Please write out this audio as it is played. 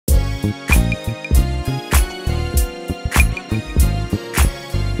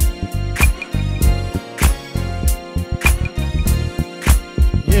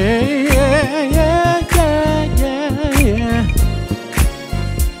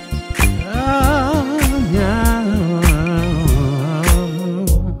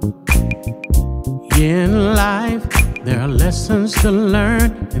In life, there are lessons to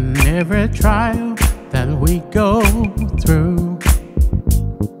learn in every trial that we go through.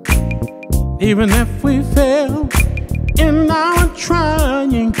 Even if we fail in our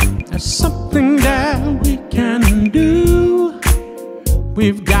trying, there's something that we can do.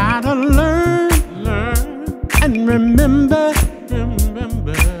 We've got to learn and remember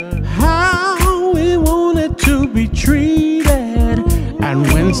how we wanted to be treated. And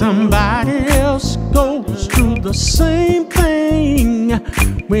when somebody else goes through the same thing,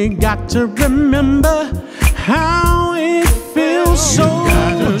 we got to remember how it feels. So you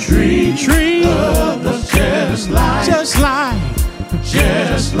gotta treat others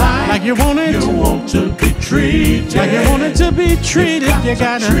just like you want it. You want to be treated. Like you want it to be treated. You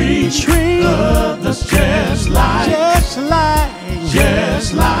gotta treat others just like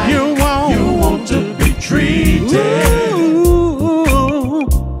you want to be treated. Ooh,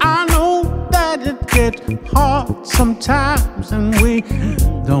 I know that it gets hard sometimes, and we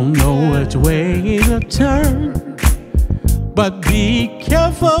don't know which way to turn. But be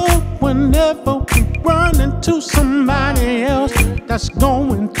careful whenever we run into somebody else that's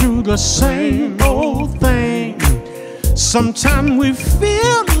going through the same old thing. Sometimes we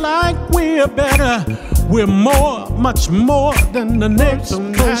feel like we're better. We're much more than the next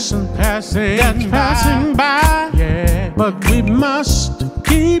person that's passing by. Yeah. But we must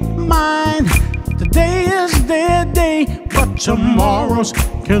keep in mind, today is their day, but tomorrow's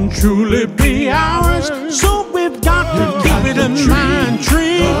can truly be ours. So we've got to keep it in mind.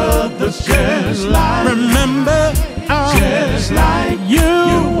 Treat others just like, remember, just like you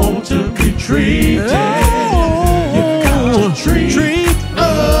want to be treated. You've got to treat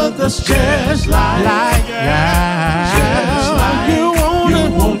others just like you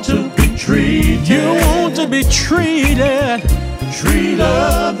want to be treated. You want to be treated. Treat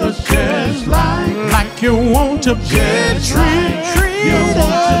others just like you want to be treated. You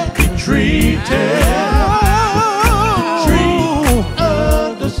want to be treated. Treat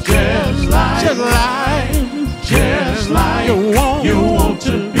others just like you want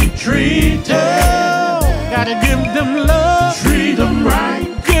to be treated. Gotta give them love. Treat them right.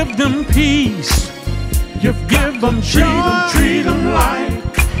 Give them peace. You give them joy. Treat them right.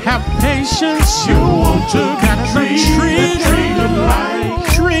 Have patience. You want to treat them right.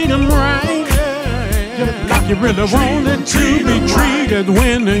 Treat them right. Like you really wanted to be treated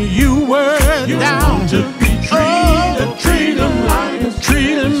when you were down. Want to be treated. Treat them right.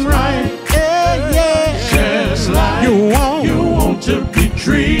 Treat them right. Yeah. Just like you want to be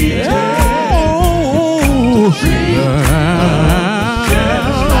treated.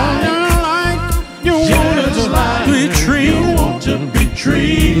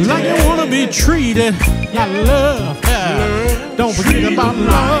 Treated. Like you want to be treated. Yeah, love. Yeah. Don't forget about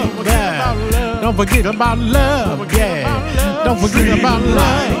love. Yeah. Don't forget about love. Yeah. Don't forget about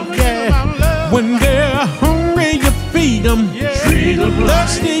love. Yeah. When they're hungry, you feed them. Treat them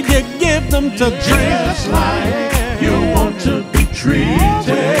thirsty, you give them to drink. Just like you want to be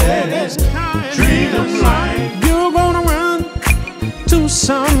treated. Treat them like you're gonna run to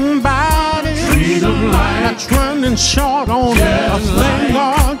somebody. Treat them like that's running short on a thing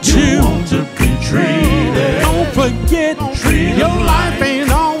or two. You want to be treated. Don't forget, your life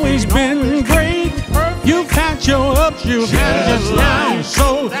ain't always been great. You've had your ups, you've had your downs,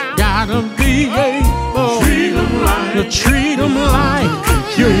 so gotta be able to treat them like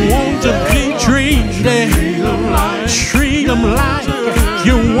you want to be treated. Treat them like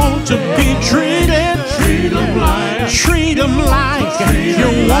you want to be treated. Treat them like you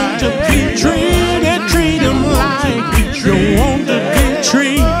want to be treated. Treat them like you want to be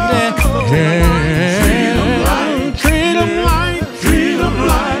treated.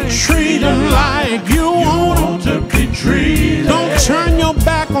 Treat them like you want to be treated. Don't turn your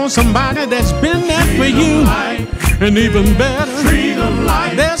back on somebody that's been there for you. And even better,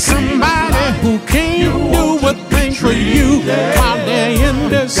 there's somebody who can't do a thing for you while they're in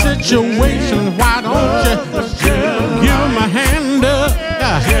this situation. Why don't you give them a hand up?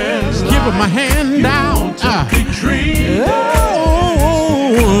 Give them a hand out.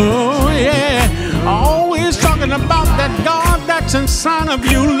 Oh, yeah. Always talking about that God that's inside of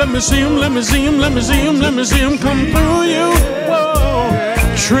you. Let me see him, let me see him, let me see him, let me see him come through you. Whoa.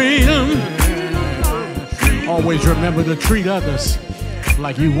 Treat him. Always remember to treat others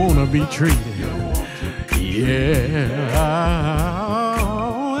like you wanna be treated. Yeah.